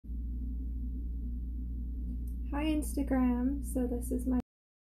Hi Instagram, so this is my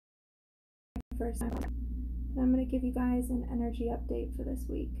first time. I'm going to give you guys an energy update for this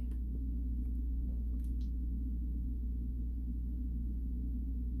week.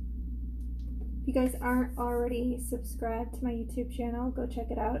 If you guys aren't already subscribed to my YouTube channel, go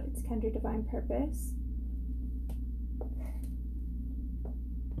check it out. It's Kendra Divine Purpose.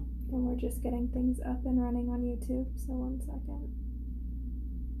 And we're just getting things up and running on YouTube, so 1 second.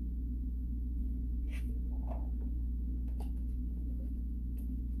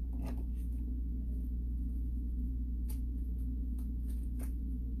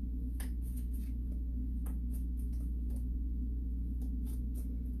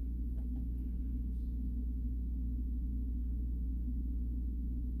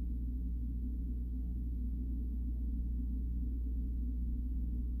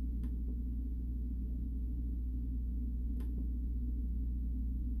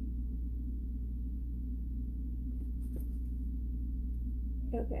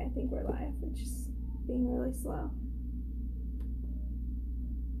 Okay, I think we're live. It's just being really slow.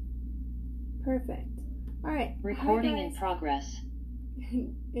 Perfect. All right. Recording in progress.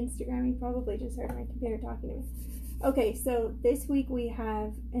 Instagram, you probably just heard my computer talking to me. Okay, so this week we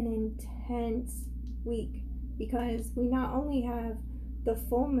have an intense week because we not only have the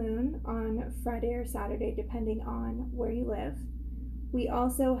full moon on Friday or Saturday, depending on where you live. We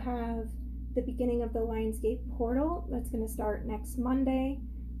also have the beginning of the Lionsgate portal that's going to start next Monday.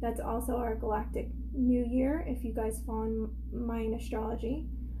 That's also our galactic new year if you guys follow Mayan astrology.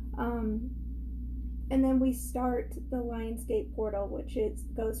 And then we start the Lionsgate portal, which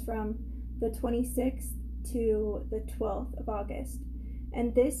goes from the 26th to the 12th of August.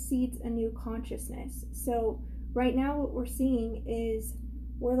 And this seeds a new consciousness. So right now what we're seeing is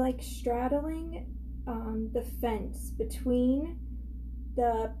we're like straddling the fence between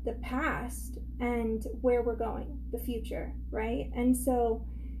the past and where we're going, the future, right? And so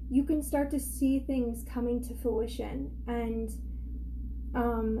you can start to see things coming to fruition, and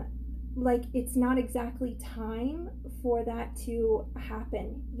like it's not exactly time for that to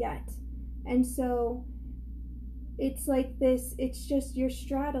happen yet. And so it's like this, it's just you're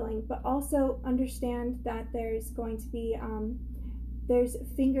straddling, but also understand that there's going to be there's a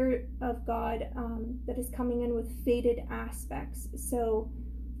finger of God that is coming in with fated aspects. So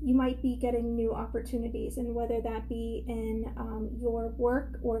you might be getting new opportunities, and whether that be in your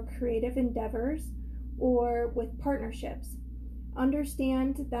work or creative endeavors or with partnerships.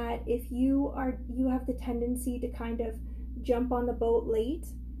 Understand that if you have the tendency to kind of jump on the boat late,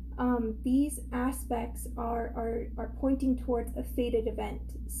 these aspects are pointing towards a fated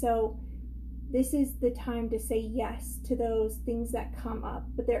event. So this is the time to say yes to those things that come up,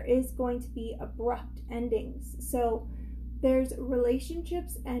 but there is going to be abrupt endings. So there's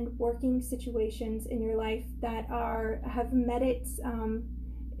relationships and working situations in your life that have met its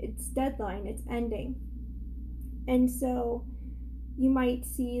deadline, its ending. And so you might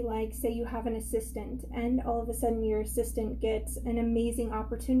see, like, say you have an assistant and all of a sudden your assistant gets an amazing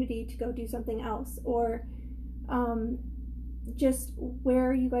opportunity to go do something else, or just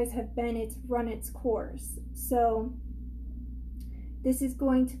where you guys have been, it's run its course. So this is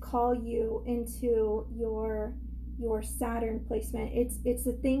going to call you into your Saturn placement. It's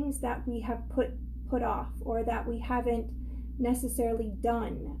the things that we have put off or that we haven't necessarily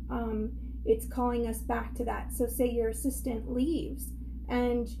done. It's calling us back to that. So say your assistant leaves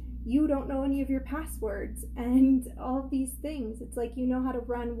and you don't know any of your passwords and all of these things. It's like you know how to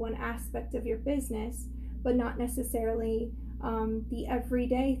run one aspect of your business, but not necessarily the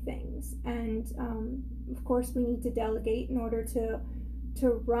everyday things. And of course we need to delegate in order to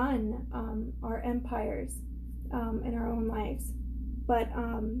run our empires in our own lives. But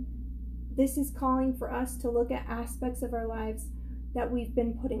this is calling for us to look at aspects of our lives that we've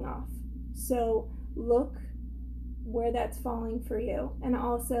been putting off. So look where that's falling for you, and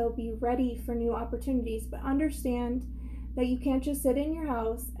also be ready for new opportunities. But understand that you can't just sit in your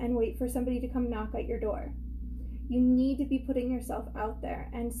house and wait for somebody to come knock at your door. You need to be putting yourself out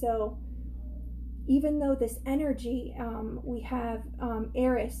there. And so even though this energy, we have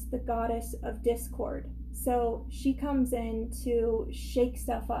Eris, the goddess of discord. So she comes in to shake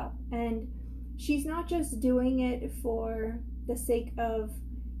stuff up, and she's not just doing it for the sake of,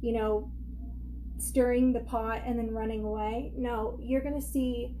 stirring the pot and then running away. No, you're gonna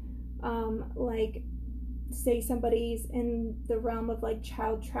see like, say somebody's in the realm of like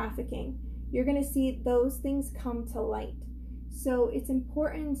child trafficking, you're gonna see those things come to light. So it's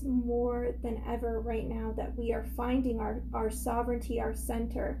important more than ever right now that we are finding our sovereignty, our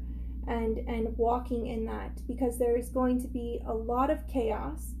center, and walking in that, because there is going to be a lot of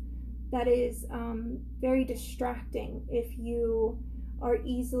chaos. that is very distracting if you are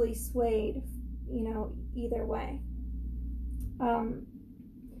easily swayed, either way.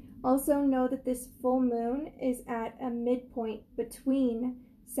 Also know that this full moon is at a midpoint between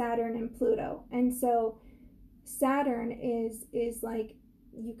Saturn and Pluto. And so Saturn is like,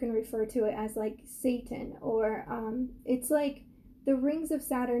 you can refer to it as like Satan, or it's like the rings of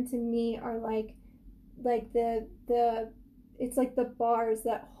Saturn to me are like the it's like the bars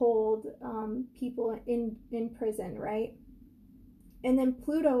that hold people in prison, right? And then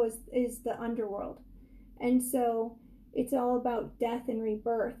Pluto is the underworld. And so it's all about death and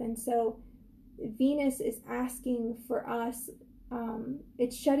rebirth. And so Venus is asking for us,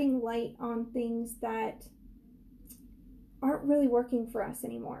 it's shedding light on things that aren't really working for us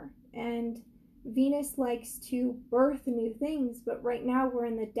anymore. And Venus likes to birth new things, but right now we're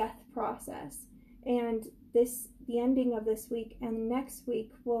in the death process. And the ending of this week and next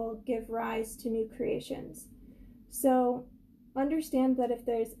week will give rise to new creations. So understand that if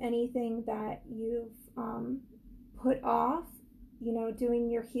there's anything that you've put off, doing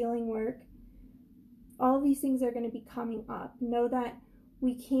your healing work, all these things are going to be coming up. Know that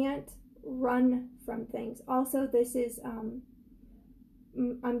we can't run from things. Also, this is I'm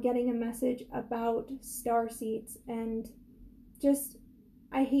getting a message about star seeds, and just,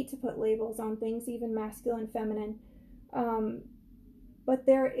 I hate to put labels on things, even masculine, feminine, but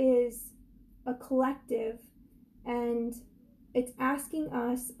there is a collective, and it's asking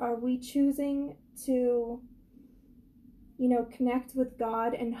us, are we choosing to connect with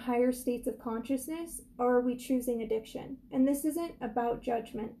God and higher states of consciousness, or are we choosing addiction? And this isn't about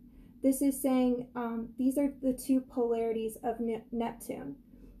judgment. This is saying these are the two polarities of Neptune.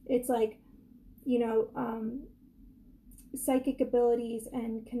 It's like, psychic abilities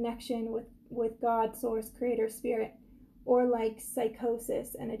and connection with God, source, creator, spirit, or like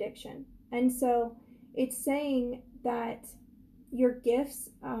psychosis and addiction. And so it's saying that your gifts,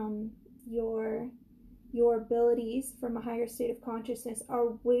 your abilities from a higher state of consciousness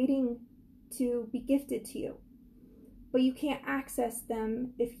are waiting to be gifted to you. But you can't access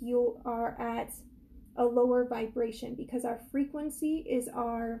them if you are at a lower vibration, because our frequency is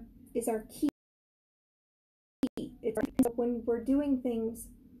our key. When we're doing things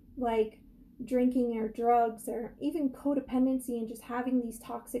like drinking or drugs or even codependency and just having these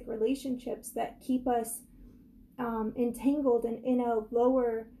toxic relationships that keep us entangled and in a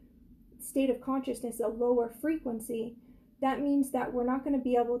lower state of consciousness, a lower frequency, that means that we're not going to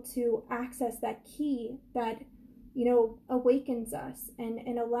be able to access that key that awakens us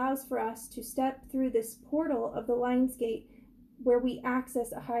and allows for us to step through this portal of the Lion's Gate where we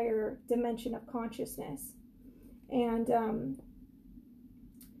access a higher dimension of consciousness. And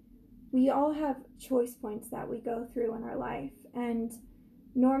we all have choice points that we go through in our life, and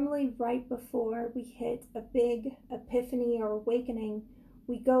normally right before we hit a big epiphany or awakening,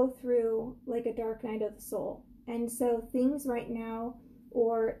 we go through like a dark night of the soul. And so things right now,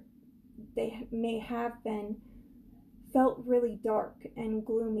 or they may have been, felt really dark and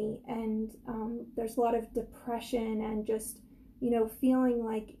gloomy, and there's a lot of depression and just feeling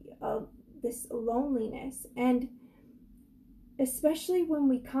like this loneliness. And especially when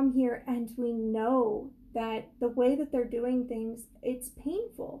we come here and we know that the way that they're doing things, it's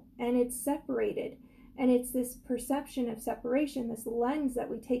painful and it's separated, and it's this perception of separation, this lens that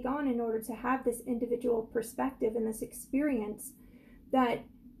we take on in order to have this individual perspective and this experience that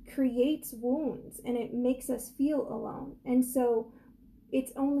creates wounds, and it makes us feel alone. And so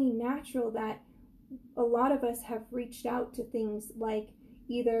it's only natural that a lot of us have reached out to things like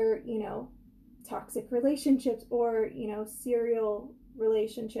either toxic relationships, or serial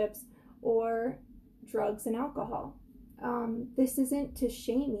relationships, or drugs and alcohol. This isn't to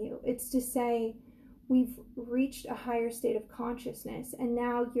shame you, it's to say we've reached a higher state of consciousness, and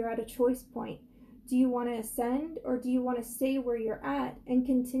now you're at a choice point. Do you want to ascend, or do you want to stay where you're at and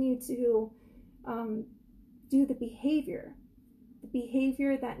continue to do the behavior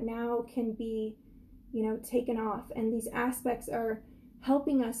that now can be taken off? And these aspects are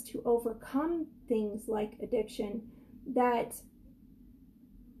helping us to overcome things like addiction that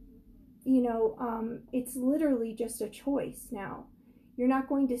it's literally just a choice now. You're not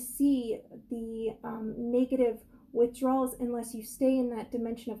going to see the negative withdrawals unless you stay in that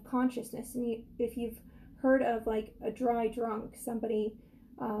dimension of consciousness. And if you've heard of like a dry drunk, somebody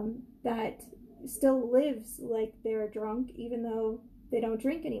that still lives like they're drunk even though they don't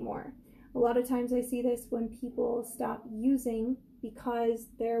drink anymore. A lot of times I see this when people stop using because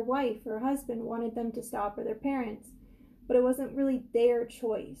their wife or husband wanted them to stop, or their parents, but it wasn't really their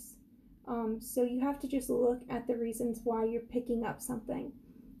choice. So you have to just look at the reasons why you're picking up something.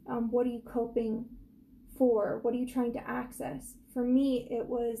 What are you coping for? What are you trying to access? For me, it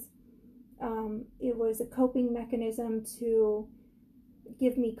was a coping mechanism to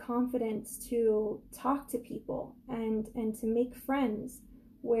give me confidence to talk to people and to make friends,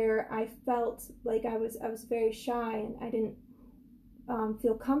 where I felt like I was very shy and I didn't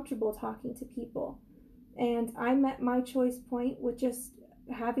feel comfortable talking to people. And I met my choice point with just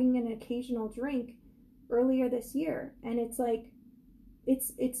having an occasional drink earlier this year, and it's like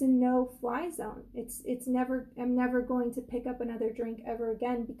it's a no-fly zone. It's never, I'm never going to pick up another drink ever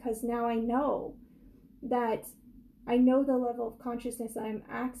again, because now I know the level of consciousness I'm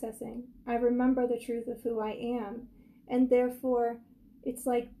accessing. I remember the truth of who I am, and therefore it's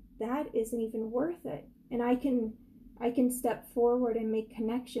like that isn't even worth it. And I can step forward and make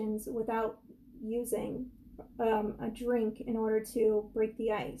connections without using a drink in order to break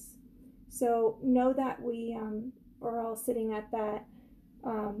the ice. So know that we are all sitting at that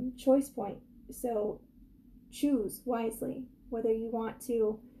choice point. So choose wisely whether you want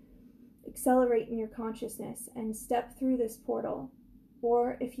to accelerate in your consciousness and step through this portal,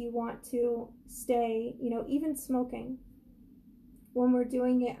 or if you want to stay, even smoking, when we're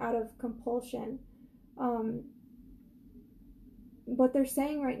doing it out of compulsion. What they're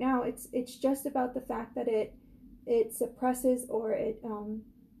saying right now, it's just about the fact that it suppresses or it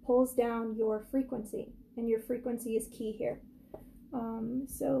pulls down your frequency, and your frequency is key here.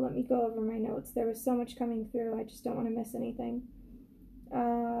 So let me go over my notes. There was so much coming through, I just don't want to miss anything.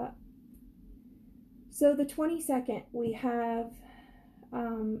 So the 22nd, we have,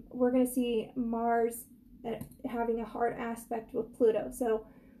 we're going to see Mars having a hard aspect with Pluto. So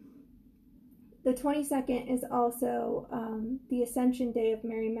the 22nd is also the Ascension Day of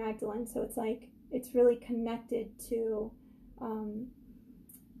Mary Magdalene. So it's like, it's really connected to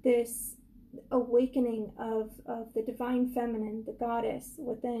this awakening of the divine feminine, the goddess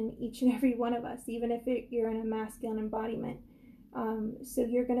within each and every one of us, even if you're in a masculine embodiment. So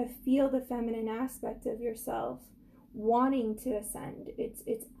you're going to feel the feminine aspect of yourself wanting to ascend.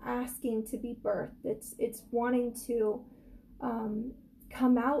 It's asking to be birthed. It's wanting to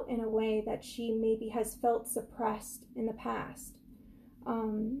come out in a way that she maybe has felt suppressed in the past.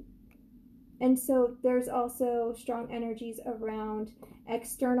 And so there's also strong energies around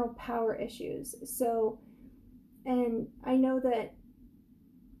external power issues. So, and I know that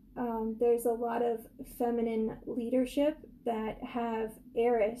there's a lot of feminine leadership that have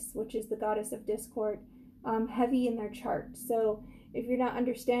Eris, which is the goddess of discord, heavy in their chart. So if you're not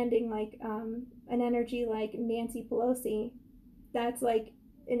understanding like an energy like Nancy Pelosi, that's like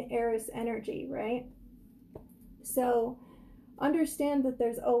an Eris energy, right? So understand that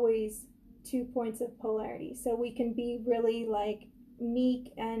there's always 2 points of polarity. So we can be really like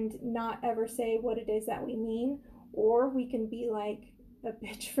meek and not ever say what it is that we mean, or we can be like a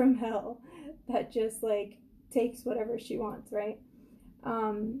bitch from hell that just like takes whatever she wants, right?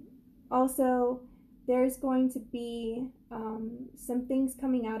 Also, there's going to be some things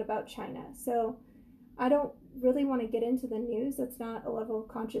coming out about China. So I don't really want to get into the news. That's not a level of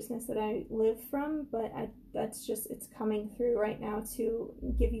consciousness that I live from, but that's just, it's coming through right now to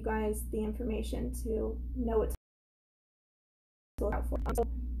give you guys the information to know what to look out for. So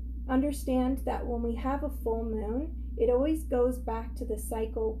understand that when we have a full moon, it always goes back to the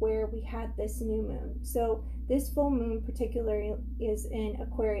cycle where we had this new moon. So this full moon particularly is in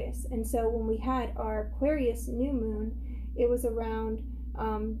Aquarius. And so when we had our Aquarius new moon, it was around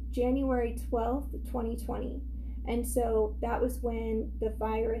January 12th, 2020. And so that was when the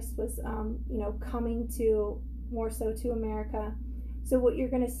virus was, coming to more so to America. So what you're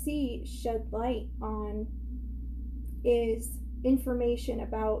going to see shed light on is information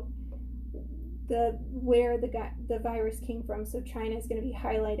about where the virus came from. So China is going to be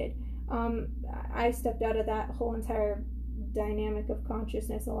highlighted. I stepped out of that whole entire dynamic of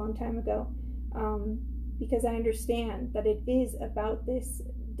consciousness a long time ago, because I understand that it is about this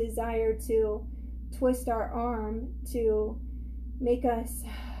desire to twist our arm to make us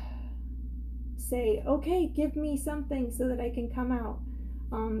say, okay, give me something so that I can come out.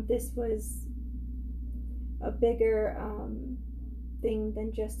 This was a bigger thing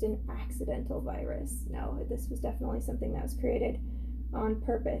than just an accidental virus. No, this was definitely something that was created on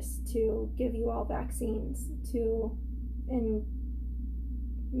purpose to give you all vaccines and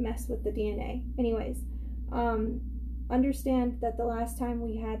mess with the DNA. Anyways, understand that the last time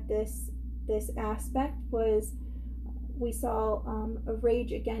we had this aspect was we saw a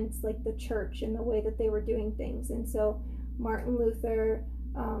rage against like the church and the way that they were doing things. And so Martin Luther,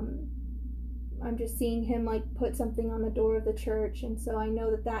 I'm just seeing him like put something on the door of the church, and so I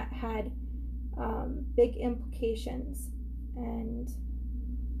know that had big implications. And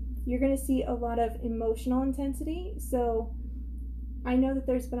you're going to see a lot of emotional intensity. So I know that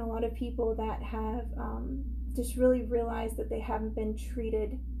there's been a lot of people that have just really realized that they haven't been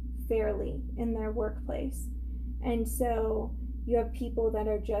treated fairly in their workplace. And so you have people that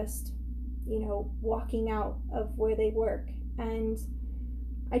are just, walking out of where they work. And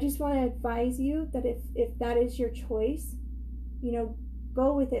I just want to advise you that if that is your choice,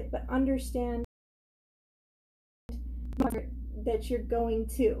 go with it, but understand that you're going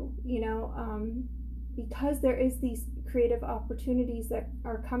to, because there is these creative opportunities that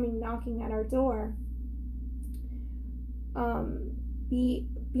are coming knocking at our door. Be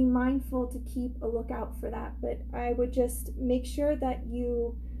mindful to keep a lookout for that, but I would just make sure that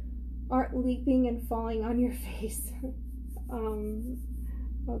you aren't leaping and falling on your face.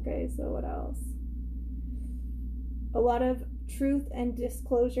 Okay, so what else? A lot of truth and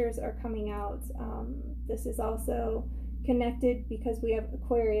disclosures are coming out. This is also connected because we have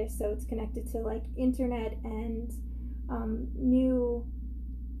Aquarius, so it's connected to like internet and new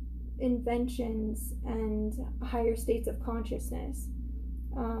inventions and higher states of consciousness.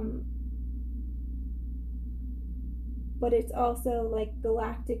 But it's also like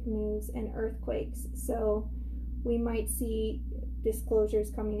galactic news and earthquakes. So we might see disclosures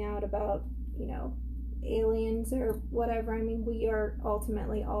coming out about, aliens or whatever. I mean, we are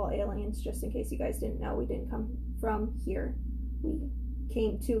ultimately all aliens, just in case you guys didn't know. We didn't come from here. We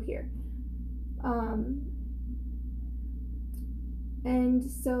came to here. And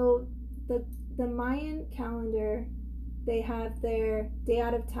so the Mayan calendar, they have their day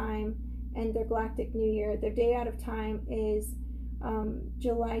out of time and their galactic new year. Their day out of time is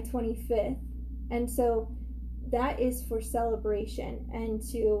July 25th. And so that is for celebration and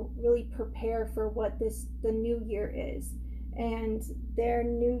to really prepare for what the new year is. And their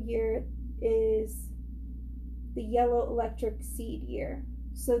new year is the yellow electric seed year.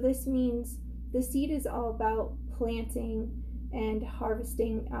 So this means the seed is all about planting and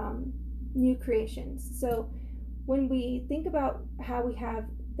harvesting new creations. So when we think about how we have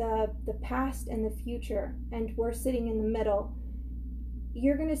the past and the future, and we're sitting in the middle,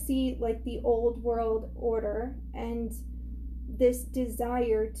 you're going to see like the old world order and this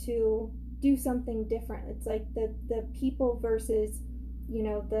desire to do something different. It's like the people versus,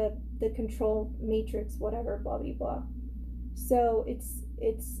 the control matrix, whatever, blah, blah, blah. So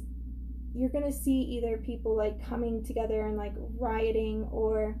it's you're going to see either people like coming together and like rioting,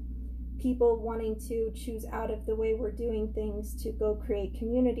 or people wanting to choose out of the way we're doing things to go create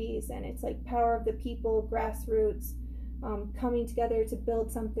communities. And it's like power of the people, grassroots, coming together to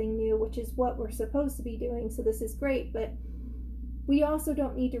build something new, which is what we're supposed to be doing. So this is great, but we also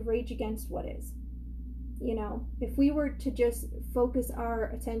don't need to rage against what is. If we were to just focus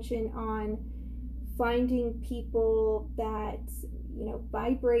our attention on finding people that,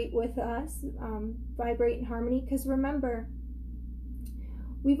 vibrate with us, vibrate in harmony, because remember,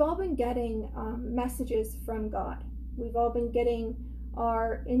 we've all been getting messages from God. We've all been getting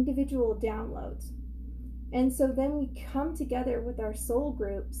our individual downloads. And so then we come together with our soul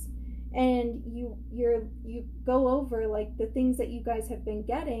groups, and you go over like the things that you guys have been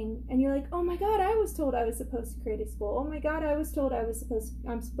getting, and you're like, oh my God, I was told I was supposed to create a school. Oh my God, I was told I'm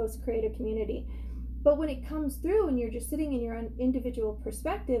supposed to create a community. But when it comes through and you're just sitting in your own individual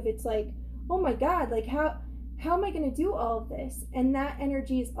perspective, it's like, oh my God, like how am I going to do all of this? And that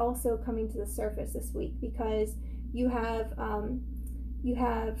energy is also coming to the surface this week, because you have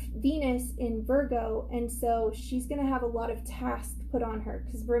Venus in Virgo, and so she's going to have a lot of tasks put on her.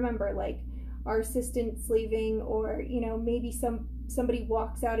 Because remember, like, our assistant's leaving, or maybe somebody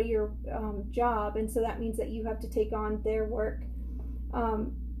walks out of your job, and so that means that you have to take on their work.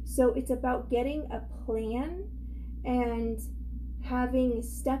 So it's about getting a plan and having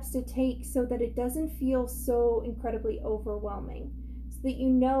steps to take so that it doesn't feel so incredibly overwhelming, so that you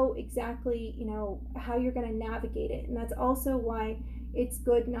know exactly how you're going to navigate it. And that's also why it's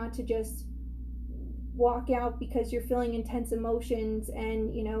good not to just walk out because you're feeling intense emotions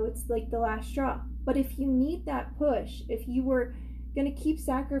and it's like the last straw. But if you need that push, if you were going to keep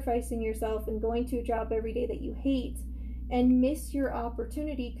sacrificing yourself and going to a job every day that you hate and miss your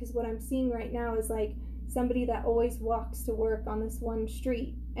opportunity, because what I'm seeing right now is like somebody that always walks to work on this one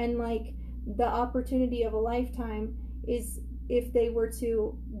street, and like the opportunity of a lifetime is if they were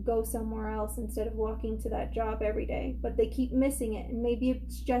to go somewhere else instead of walking to that job every day, but they keep missing it, and maybe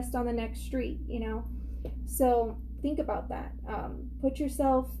it's just on the next street, So think about that. Put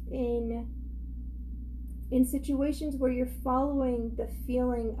yourself in situations where you're following the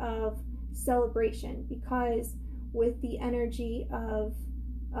feeling of celebration, because with the energy of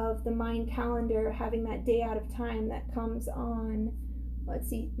the Mayan calendar having that day out of time that comes on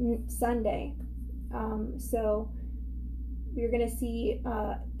Sunday. So you're going to see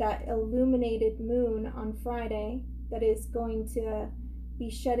that illuminated moon on Friday that is going to be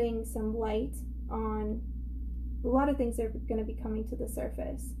shedding some light on a lot of things that are going to be coming to the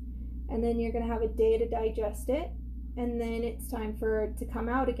surface. And then you're going to have a day to digest it, and then it's time for it to come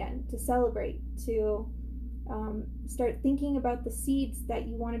out again, to celebrate, to start thinking about the seeds that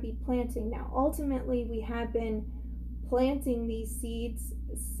you want to be planting now. Ultimately, we have been planting these seeds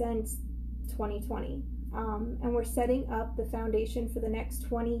since 2020, and we're setting up the foundation for the next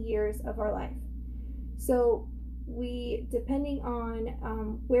 20 years of our life. So we, depending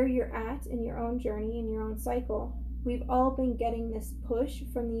on where you're at in your own journey, in your own cycle, we've all been getting this push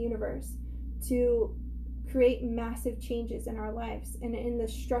from the universe to create massive changes in our lives and in the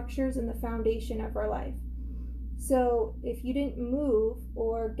structures and the foundation of our life. So if you didn't move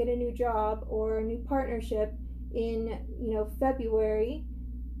or get a new job or a new partnership in, February,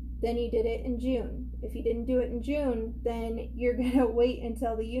 then you did it in June. If you didn't do it in June, then you're going to wait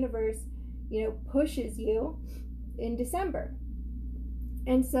until the universe, pushes you in December.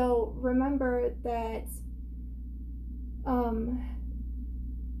 And so remember that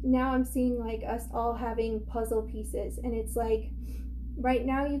now I'm seeing like us all having puzzle pieces, and it's like right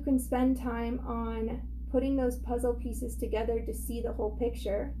now you can spend time on putting those puzzle pieces together to see the whole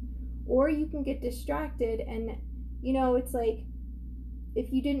picture, or you can get distracted and it's like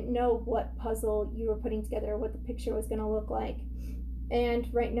if you didn't know what puzzle you were putting together, what the picture was going to look like,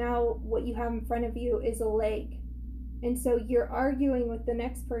 and right now what you have in front of you is a leg, and so you're arguing with the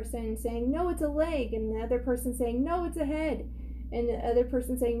next person saying no, it's a leg, and the other person saying no, it's a head, and the other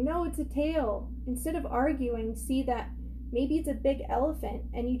person saying no, it's a tail. Instead of arguing, see that maybe it's a big elephant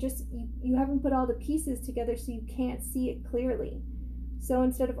and you haven't put all the pieces together, so you can't see it clearly. So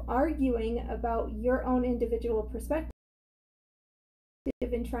instead of arguing about your own individual perspective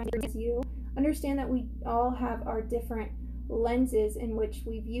and trying to you understand that we all have our different lenses in which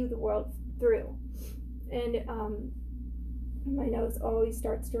we view the world through. And my nose always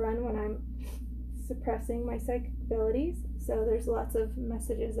starts to run when I'm suppressing my psychic abilities, so there's lots of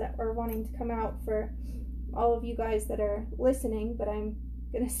messages that are wanting to come out for all of you guys that are listening, but I'm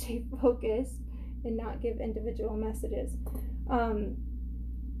gonna stay focused and not give individual messages.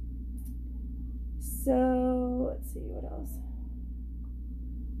 So let's see what else.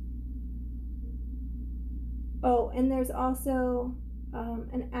 Oh, and there's also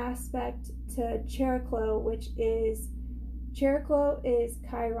an aspect to Cheroklo, which is Cheroklo is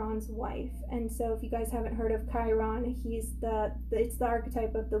Chiron's wife. And so if you guys haven't heard of Chiron, it's the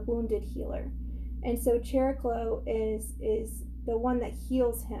archetype of the wounded healer. And so Cheroklo is the one that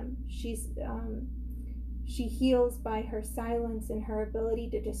heals him. She heals by her silence and her ability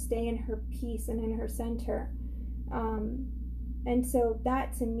to just stay in her peace and in her center. And so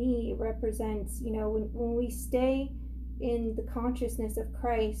that to me represents, when we stay in the consciousness of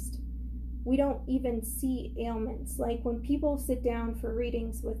Christ, we don't even see ailments. Like when people sit down for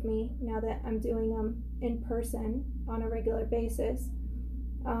readings with me, now that I'm doing them in person on a regular basis,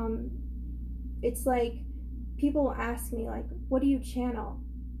 it's like people ask me, like, what do you channel?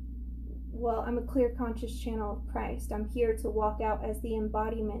 Well, I'm a clear conscious channel of Christ. I'm here to walk out as the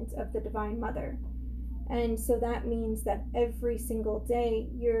embodiment of the Divine Mother. And so that means that every single day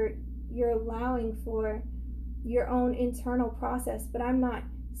you're allowing for your own internal process, but I'm not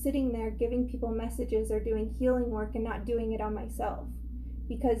sitting there giving people messages or doing healing work and not doing it on myself,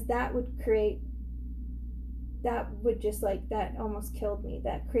 because that would just like, that almost killed me.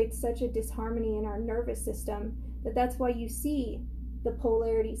 That creates such a disharmony in our nervous system that's why you see the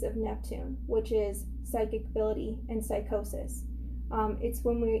polarities of Neptune, which is psychic ability and psychosis. It's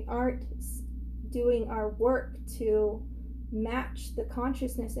when we aren't doing our work to match the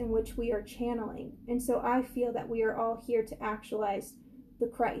consciousness in which we are channeling. And so I feel that we are all here to actualize the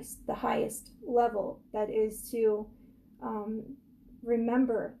Christ, the highest level, that is to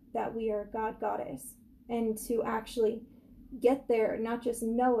remember that we are God, Goddess, and to actually get there, not just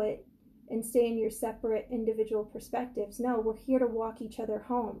know it and stay in your separate individual perspectives. No, we're here to walk each other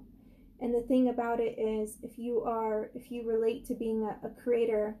home. And the thing about it is, if you relate to being a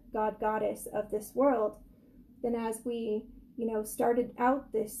creator, God, Goddess of this world, then as we, started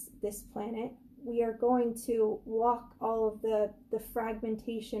out this planet, we are going to walk all of the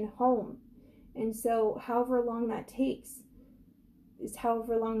fragmentation home. And so however long that takes is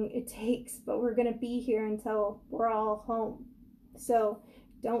however long it takes, but we're going to be here until we're all home. So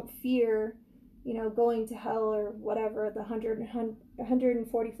don't fear, going to hell or whatever. The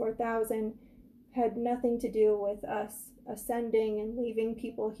 144,000 had nothing to do with us ascending and leaving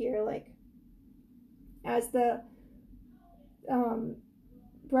people here. Like, as the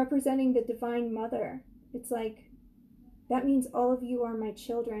representing the Divine Mother. It's like, that means all of you are my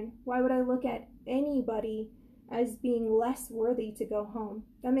children. Why would I look at anybody as being less worthy to go home?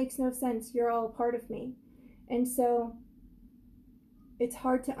 That makes no sense. You're all a part of me. And so it's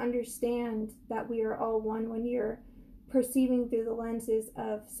hard to understand that we are all one when you're perceiving through the lenses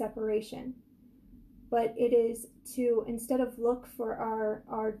of separation. But it is to, instead of look for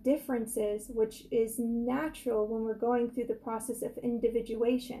our differences, which is natural when we're going through the process of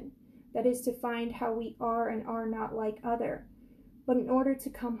individuation, that is to find how we are and are not like other. But in order to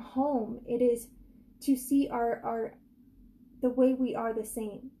come home, it is to see the way we are the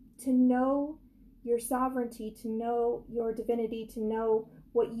same, to know your sovereignty, to know your divinity, to know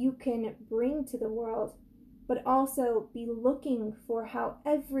what you can bring to the world, but also be looking for how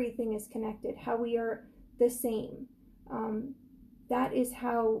everything is connected, how we are the same. That is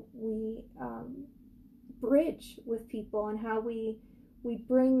how we bridge with people, and how we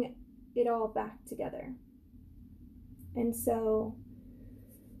bring it all back together. And so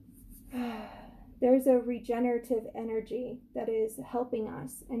there's a regenerative energy that is helping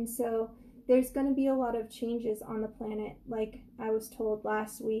us. And so there's going to be a lot of changes on the planet. Like I was told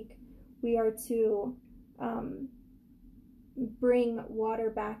last week, we are to bring water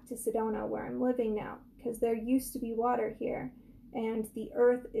back to Sedona, where I'm living now, because there used to be water here, and the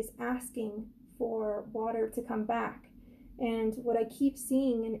earth is asking for water to come back. And what I keep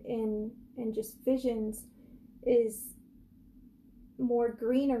seeing in just visions is more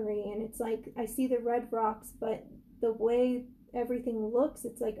greenery, and it's like I see the red rocks, but the way everything looks,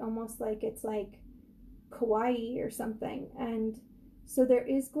 it's like almost like it's like Kauai or something. And so there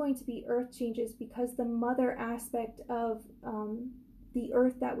is going to be earth changes, because the mother aspect of the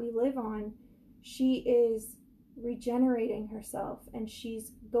earth that we live on, she is regenerating herself, and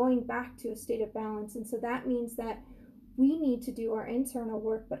she's going back to a state of balance. And so that means that we need to do our internal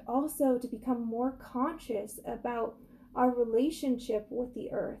work, but also to become more conscious about our relationship with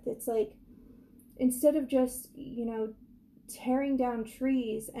the earth. It's like, instead of just, tearing down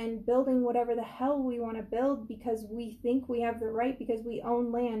trees and building whatever the hell we want to build because we think we have the right, because we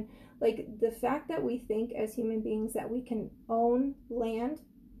own land. Like, the fact that we think as human beings that we can own land,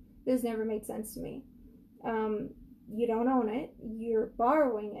 this never made sense to me. You don't own it, you're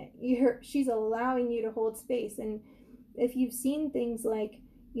borrowing it. She's allowing you to hold space. And if you've seen things like,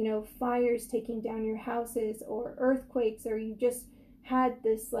 fires taking down your houses, or earthquakes, or you just had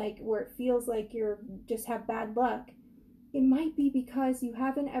this, like, where it feels like you're just have bad luck, it might be because you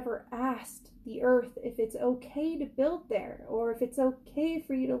haven't ever asked the earth if it's okay to build there, or if it's okay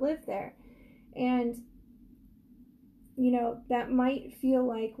for you to live there. And, that might feel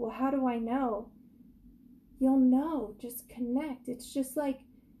like, well, how do I know? You'll know, just connect. It's just like,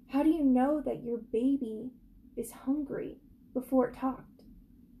 how do you know that your baby is hungry before it talked?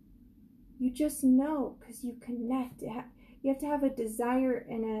 You just know, because you connect. You have to have a desire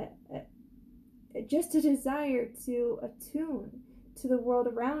and just a desire to attune to the world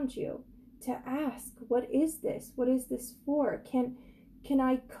around you, to ask, what is this? What is this for? Can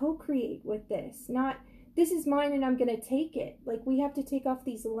I co-create with this? Not, this is mine and I'm going to take it. Like, we have to take off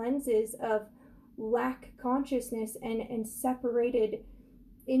these lenses of lack consciousness and separated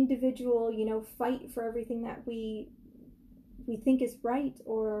individual, fight for everything that we think is right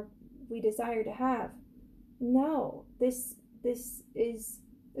or we desire to have. No, this is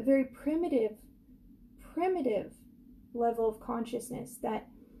a very primitive level of consciousness that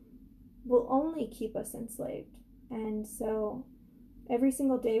will only keep us enslaved. And so every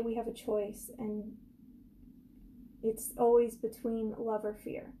single day we have a choice, and it's always between love or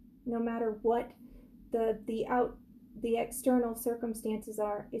fear. No matter what the external circumstances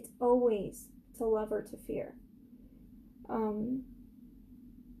are, it's always to love or to fear.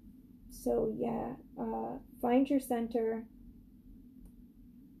 So yeah, find your center.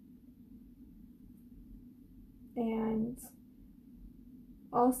 And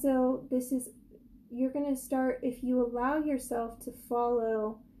also, you're going to start, if you allow yourself to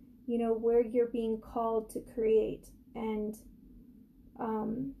follow, where you're being called to create, and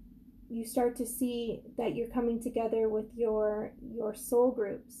you start to see that you're coming together with your soul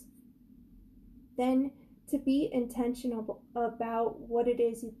groups, then to be intentional about what it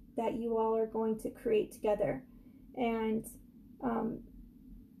is that you all are going to create together. And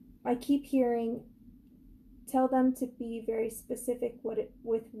I keep hearing, tell them to be very specific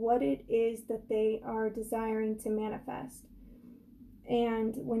with what it is that they are desiring to manifest.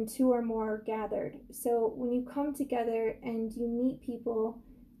 And when two or more are gathered. So when you come together and you meet people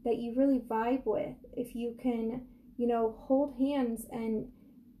that you really vibe with, if you can, hold hands and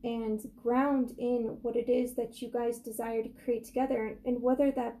and ground in what it is that you guys desire to create together. And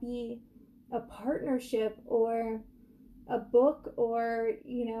whether that be a partnership or a book or,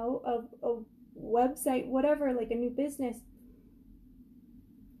 you know, a website, whatever, like a new business,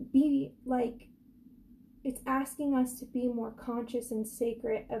 be like, it's asking us to be more conscious and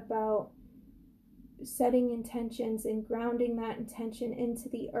sacred about setting intentions and grounding that intention into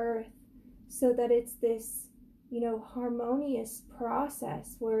the earth, so that it's this, you know, harmonious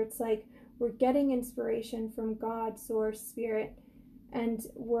process where it's like we're getting inspiration from God, source, spirit, and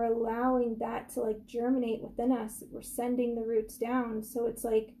we're allowing that to like germinate within us. We're sending the roots down. So it's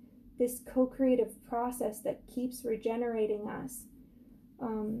like this co-creative process that keeps regenerating us.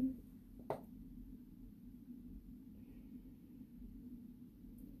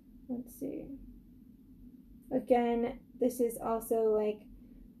 Let's see. Again, this is also like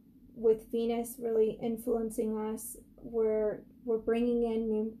with Venus really influencing us, we're bringing in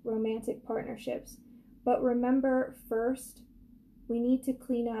new romantic partnerships. But remember, first, we need to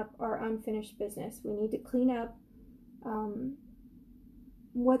clean up our unfinished business. We need to clean up,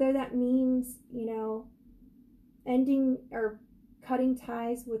 whether that means, you know, ending or cutting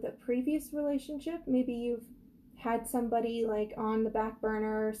ties with a previous relationship. Maybe you've had somebody like on the back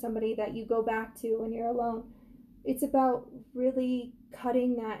burner, or somebody that you go back to when you're alone. It's about really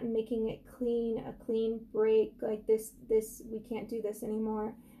cutting that and making it clean, a clean break. Like this, we can't do this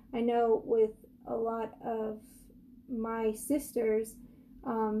anymore. I know with a lot of my sisters,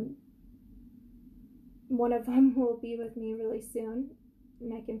 one of them will be with me really soon,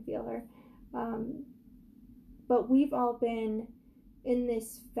 and I can feel her. But we've all been in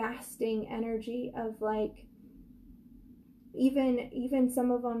this fasting energy of like, even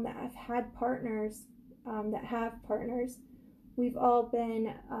some of them that have had partners, we've all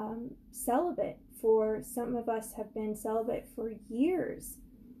been celibate. For some of us have been celibate for years,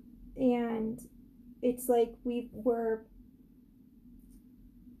 and it's like we've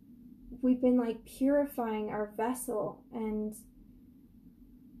been like purifying our vessel, and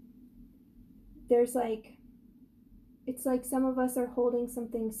there's like, it's like some of us are holding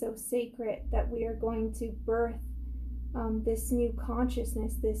something so sacred that we are going to birth this new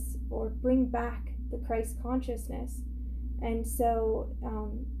consciousness, or bring back the Christ consciousness. And so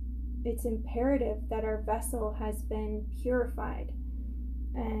it's imperative that our vessel has been purified.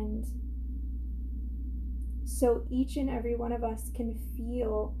 And so each and every one of us can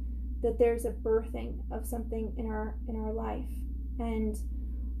feel that there's a birthing of something in our life. And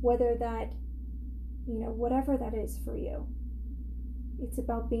whether that, you know, whatever that is for you, it's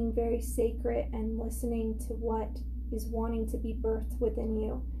about being very sacred and listening to what is wanting to be birthed within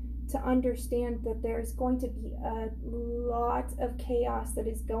you, to understand that there's going to be a lot of chaos that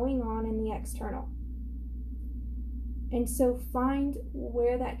is going on in the external. And so find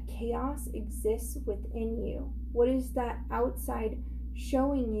where that chaos exists within you. What is that outside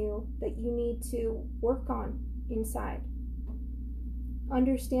showing you that you need to work on inside?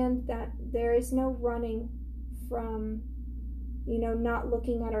 Understand that there is no running from, you know, not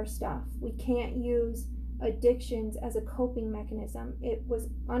looking at our stuff. We can't use addictions as a coping mechanism. It was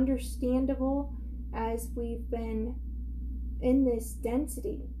understandable as we've been in this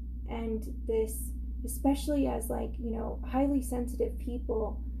density and this, especially as like, you know, highly sensitive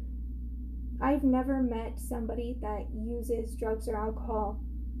people. I've never met somebody that uses drugs or alcohol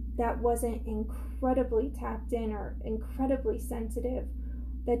that wasn't incredibly tapped in or incredibly sensitive,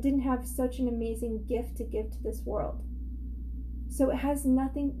 that didn't have such an amazing gift to give to this world. So it has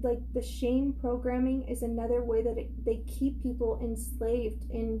nothing, like the shame programming is another way that they keep people enslaved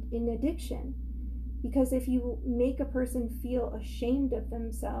in addiction. Because if you make a person feel ashamed of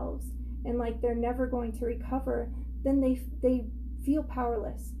themselves and like they're never going to recover, then they feel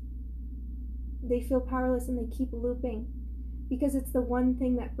powerless. They feel powerless and they keep looping because it's the one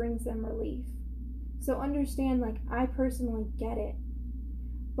thing that brings them relief. So understand, like, I personally get it.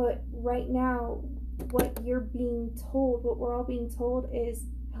 But right now, what you're being told, what we're all being told is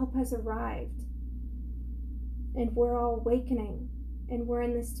help has arrived. And we're all awakening. And we're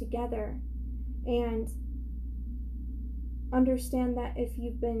in this together. And understand that if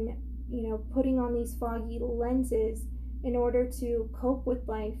you've been, you know, putting on these foggy lenses in order to cope with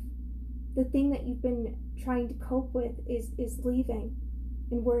life, the thing that you've been trying to cope with is leaving,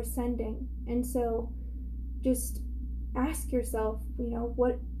 and we're ascending. And so just ask yourself, you know,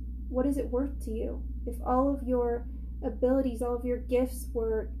 what is it worth to you? If all of your abilities, all of your gifts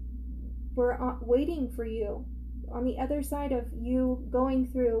were waiting for you on the other side of you going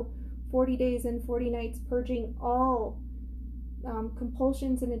through 40 days and 40 nights purging all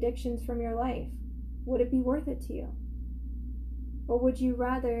compulsions and addictions from your life, would it be worth it to you? Or would you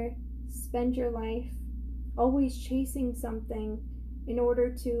rather spend your life always chasing something in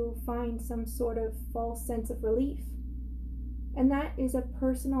order to find some sort of false sense of relief? And that is a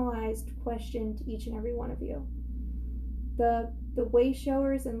personalized question to each and every one of you. The way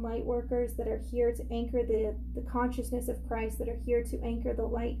showers and light workers that are here to anchor the consciousness of Christ, that are here to anchor the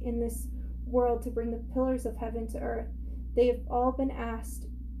light in this world, to bring the pillars of heaven to earth, they have all been asked,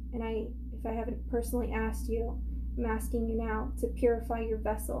 and if I haven't personally asked you, I'm asking you now to purify your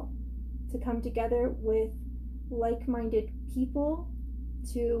vessel, to come together with like-minded people,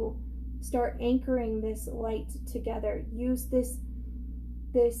 to start anchoring this light together. Use this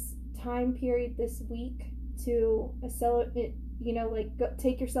time period this week to accelerate,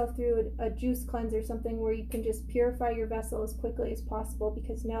 take yourself through a juice cleanse or something where you can just purify your vessel as quickly as possible,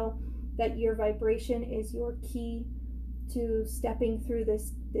 because know that your vibration is your key to stepping through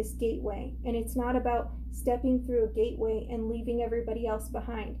this gateway. And it's not about stepping through a gateway and leaving everybody else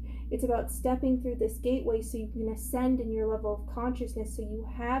behind. It's about stepping through this gateway so you can ascend in your level of consciousness, so you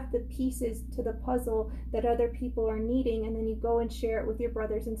have the pieces to the puzzle that other people are needing, and then you go and share it with your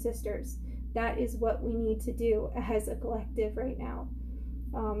brothers and sisters. That is what we need to do as a collective right now.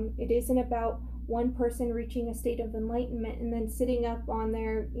 It isn't about one person reaching a state of enlightenment and then sitting up on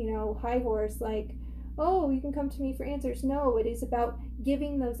their, high horse like, oh, you can come to me for answers. No, it is about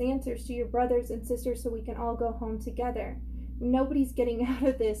giving those answers to your brothers and sisters so we can all go home together. Nobody's getting out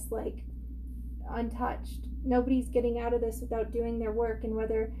of this untouched. Nobody's getting out of this without doing their work. And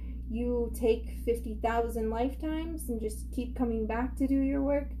whether you take 50,000 lifetimes and just keep coming back to do your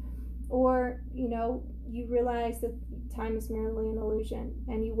work, or you realize that time is merely an illusion,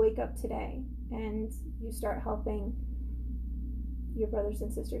 and you wake up today and you start helping your brothers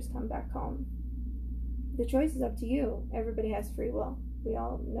and sisters come back home. The choice is up to you. Everybody has free will. We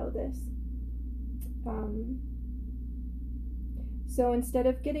all know this. So instead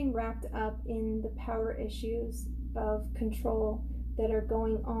of getting wrapped up in the power issues of control that are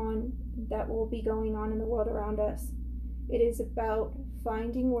going on, that will be going on in the world around us, it is about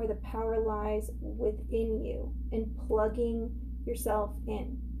finding where the power lies within you and plugging yourself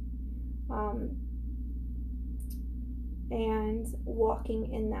in, and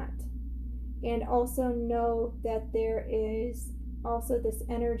walking in that. And also know that there is also this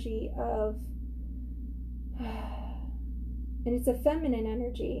energy of, and it's a feminine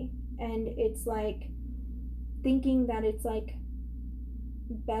energy, and it's like thinking that it's like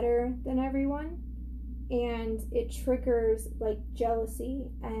better than everyone, and it triggers like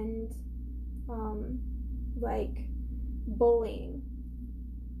jealousy and like bullying.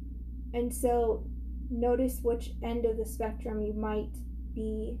 And so notice which end of the spectrum you might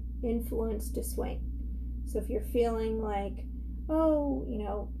be influenced to swing. So if you're feeling like, oh,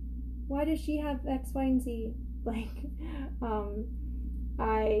 why does she have X, Y, and Z? Like,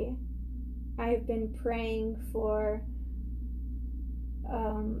 I've been praying for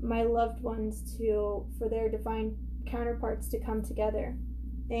my loved ones for their divine counterparts to come together,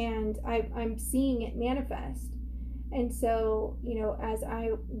 and I'm seeing it manifest. And so, as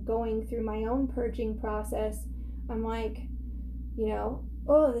I'm going through my own purging process, I'm like,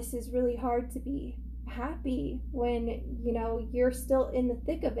 oh, this is really hard to be happy when, you're still in the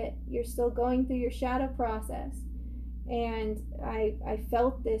thick of it. You're still going through your shadow process. And I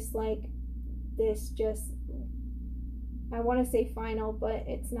felt this, just, I want to say final, but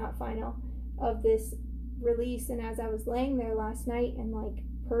it's not final, of this release. And as I was laying there last night and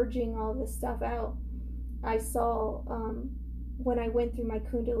purging all this stuff out, I saw when I went through my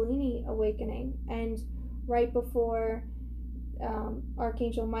Kundalini awakening, and right before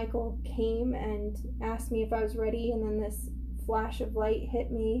Archangel Michael came and asked me if I was ready, and then this flash of light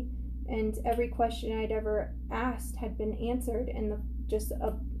hit me, and every question I'd ever asked had been answered in just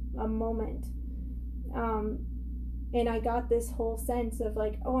a moment. And I got this whole sense of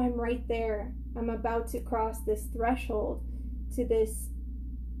oh, I'm right there. I'm about to cross this threshold to this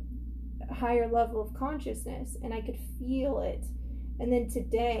higher level of consciousness, and I could feel it. And then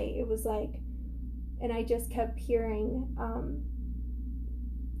today it was and I just kept hearing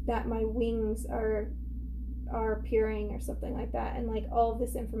that my wings are appearing or something like that, and all of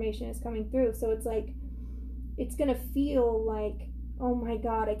this information is coming through. So it's gonna feel oh my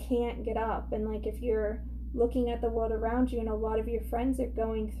god, I can't get up. And if you're looking at the world around you and a lot of your friends are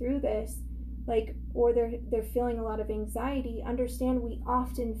going through this, or they're feeling a lot of anxiety, understand we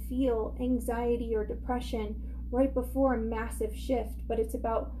often feel anxiety or depression right before a massive shift. But it's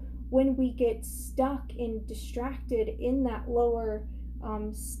about when we get stuck and distracted in that lower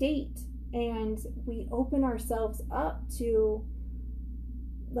state, and we open ourselves up to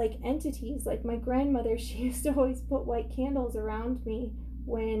like entities. Like my grandmother, she used to always put white candles around me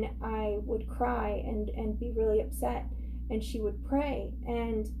when I would cry and be really upset, and she would pray,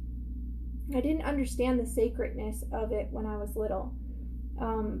 and I didn't understand the sacredness of it when I was little,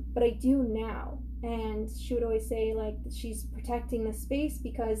 but I do now. And she would always say like she's protecting the space,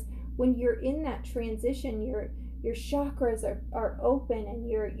 because when you're in that transition, your chakras are open, and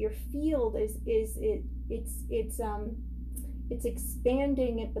your field it's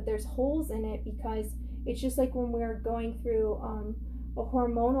expanding it, but there's holes in it, because it's just like when we're going through a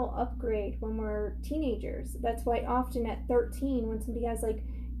hormonal upgrade when we're teenagers. That's why often at 13, when somebody has like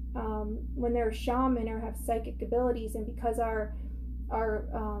when they're a shaman or have psychic abilities, and because our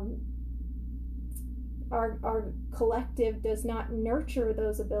collective does not nurture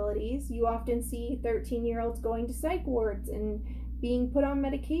those abilities, you often see 13-year-olds going to psych wards and being put on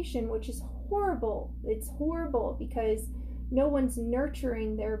medication, which is horrible. It's horrible because no one's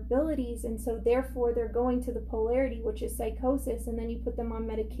nurturing their abilities, and so therefore they're going to the polarity, which is psychosis, and then you put them on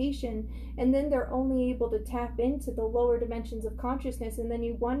medication, and then they're only able to tap into the lower dimensions of consciousness, and then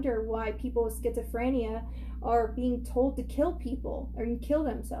you wonder why people with schizophrenia are being told to kill people or kill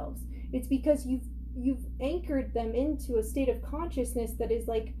themselves. It's because you've anchored them into a state of consciousness that is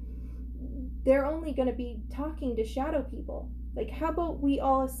like they're only going to be talking to shadow people. Like, how about we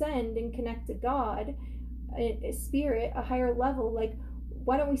all ascend and connect to God, a spirit, a higher level? Like,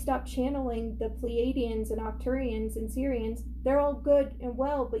 why don't we stop channeling the Pleiadians and Octurians and Syrians? They're all good and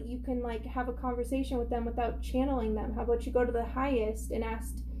well, but you can like have a conversation with them without channeling them. How about you go to the highest and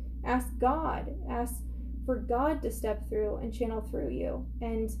ask God, ask for God to step through and channel through you,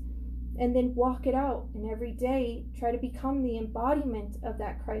 and then walk it out, and every day try to become the embodiment of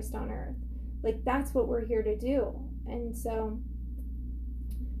that Christ on earth. Like, that's what we're here to do. And so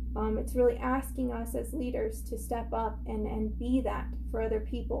it's really asking us as leaders to step up and be that for other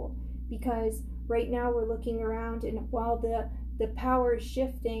people, because right now we're looking around, and while the power is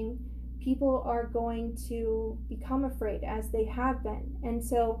shifting, people are going to become afraid, as they have been. And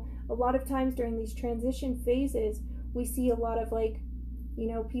so a lot of times during these transition phases, we see a lot of like, you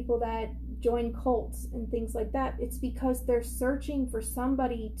know, people that join cults and things like that. It's because they're searching for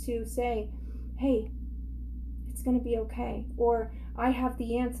somebody to say, hey, it's going to be okay, or I have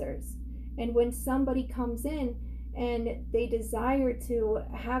the answers. And when somebody comes in and they desire to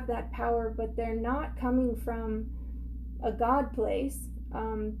have that power, but they're not coming from a God place,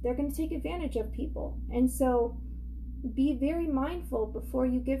 they're going to take advantage of people. And so be very mindful before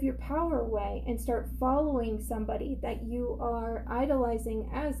you give your power away and start following somebody that you are idolizing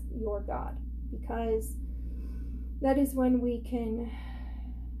as your God, because that is when we can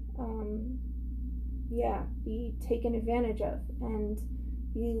be taken advantage of and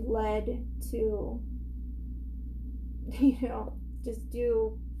be led to, you know, just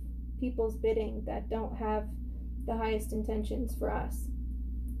do people's bidding that don't have the highest intentions for us.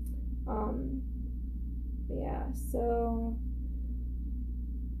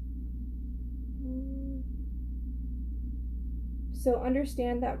 So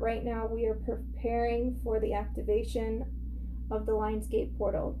understand that right now we are preparing for the activation of the Lionsgate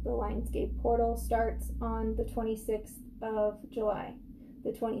portal. The Lionsgate portal starts on the 26th of July.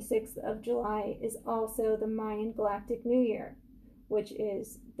 The 26th of July is also the Mayan Galactic New Year, which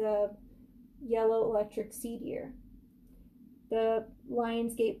is the yellow electric seed year. The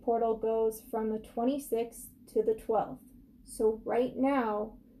Lionsgate portal goes from the 26th to the 12th. So right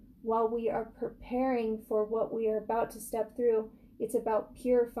now, while we are preparing for what we are about to step through, it's about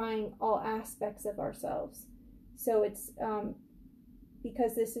purifying all aspects of ourselves. So it's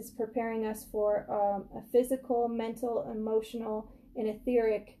because this is preparing us for a physical, mental, emotional, and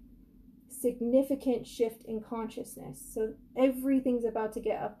etheric significant shift in consciousness. So everything's about to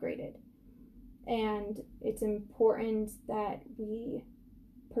get upgraded. And it's important that we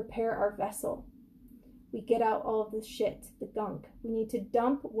prepare our vessel. We get out all of the shit, the gunk. We need to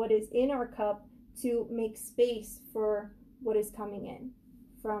dump what is in our cup to make space for what is coming in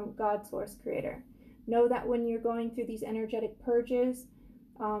from God, Source, Creator. Know that when you're going through these energetic purges,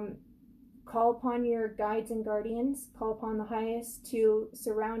 call upon your guides and guardians, call upon the highest to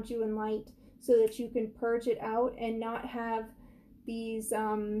surround you in light so that you can purge it out and not have these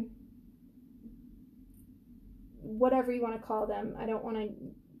whatever you want to call them. I don't want to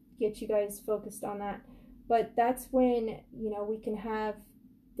get you guys focused on that, but that's when, you know, we can have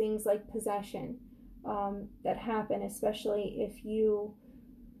things like possession that happen, especially if you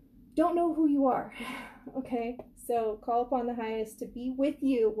don't know who you are. Okay, so call upon the highest to be with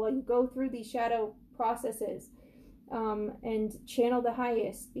you while you go through these shadow processes, and channel the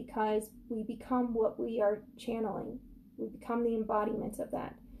highest, because we become what we are channeling. We become the embodiment of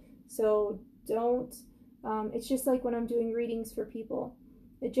that. So don't, it's just like when I'm doing readings for people.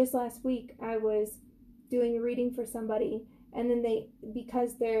 Just last week, I was doing a reading for somebody, and then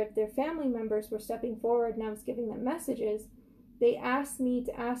because their family members were stepping forward and I was giving them messages, they asked me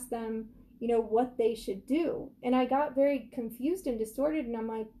to ask them, what they should do. And I got very confused and distorted, and I'm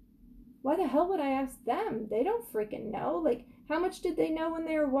like, why the hell would I ask them? They don't freaking know. Like, how much did they know when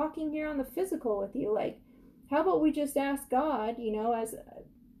they were walking here on the physical with you? Like, how about we just ask God,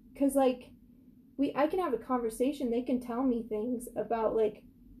 because like, I can have a conversation. They can tell me things about, like,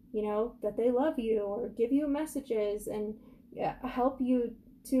 that they love you or give you messages and help you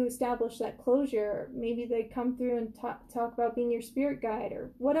to establish that closure. Maybe they come through and talk about being your spirit guide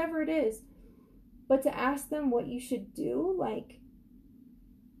or whatever it is. But to ask them what you should do, like,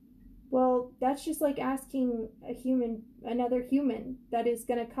 well, that's just like asking another human that is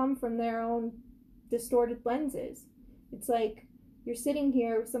going to come from their own distorted lenses. It's like you're sitting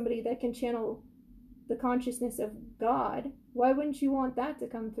here with somebody that can channel the consciousness of God. Why wouldn't you want that to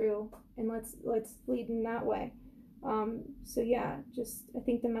come through? And let's lead in that way. So yeah, I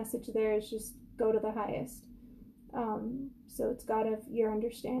think the message there is just go to the highest. So it's God of your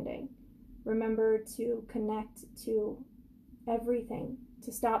understanding. Remember to connect to everything,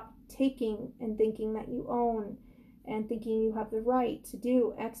 to stop taking and thinking that you own and thinking you have the right to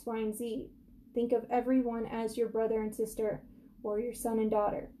do X, Y, and Z. Think of everyone as your brother and sister or your son and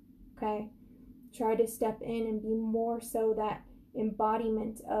daughter, okay? Try to step in and be more so that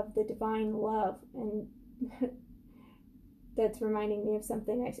embodiment of the divine love. And that's reminding me of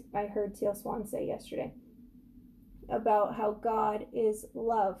something I heard Teal Swan say yesterday about how God is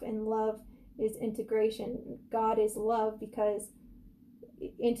love and love is integration. God is love because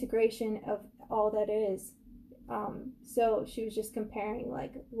integration of all that is. So she was just comparing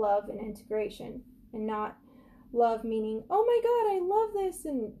like love and integration, and not love meaning, oh my God, I love this,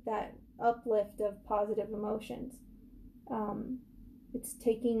 and that uplift of positive emotions. It's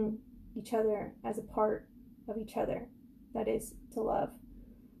taking each other as a part of each other. That is to love.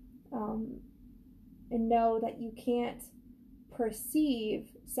 And know that you can't perceive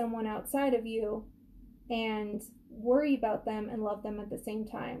someone outside of you and worry about them and love them at the same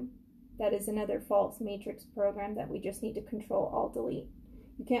time. That is another false matrix program that we just need to control, alt, delete.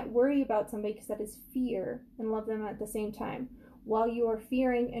 You can't worry about somebody because that is fear, and love them at the same time. While you are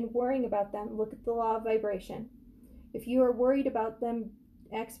fearing and worrying about them, look at the law of vibration. If you are worried about them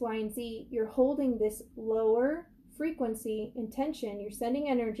X, Y, and Z, you're holding this lower frequency intention. You're sending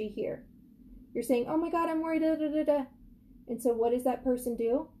energy here. You're saying, oh my God, I'm worried, da, da, da, da. And so what does that person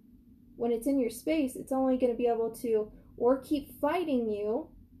do? When it's in your space, it's only going to be able to, or keep fighting you,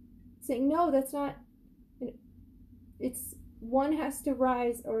 saying, no, that's not, it's, one has to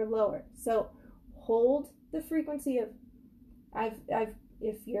rise or lower. So hold the frequency of,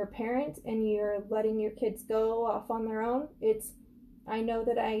 if you're a parent and you're letting your kids go off on their own, I know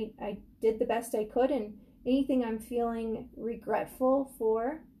that I did the best I could, and anything I'm feeling regretful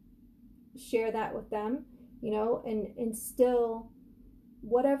for, share that with them, and instill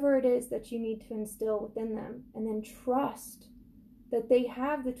whatever it is that you need to instill within them, and then trust that they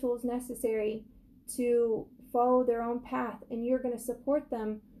have the tools necessary to follow their own path, and you're going to support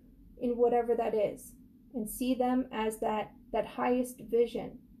them in whatever that is, and see them as that highest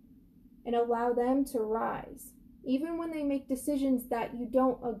vision, and allow them to rise, even when they make decisions that you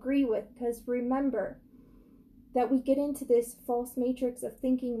don't agree with. Because remember that we get into this false matrix of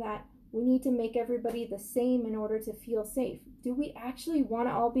thinking that we need to make everybody the same in order to feel safe. Do we actually want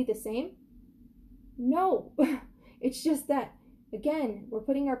to all be the same? No. It's just that, again, we're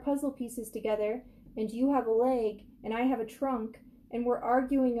putting our puzzle pieces together, and you have a leg and I have a trunk, and we're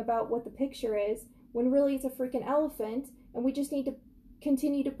arguing about what the picture is, when really it's a freaking elephant, and we just need to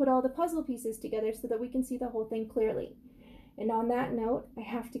continue to put all the puzzle pieces together so that we can see the whole thing clearly. And on that note, I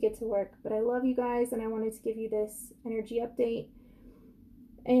have to get to work, but I love you guys, and I wanted to give you this energy update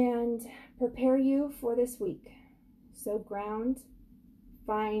and prepare you for this week. So ground,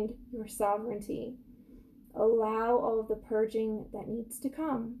 find your sovereignty, allow all of the purging that needs to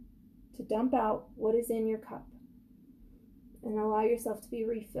come to dump out what is in your cup, and allow yourself to be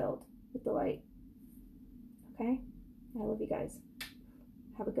refilled with the light. Okay? I love you guys.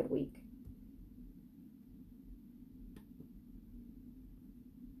 Have a good week.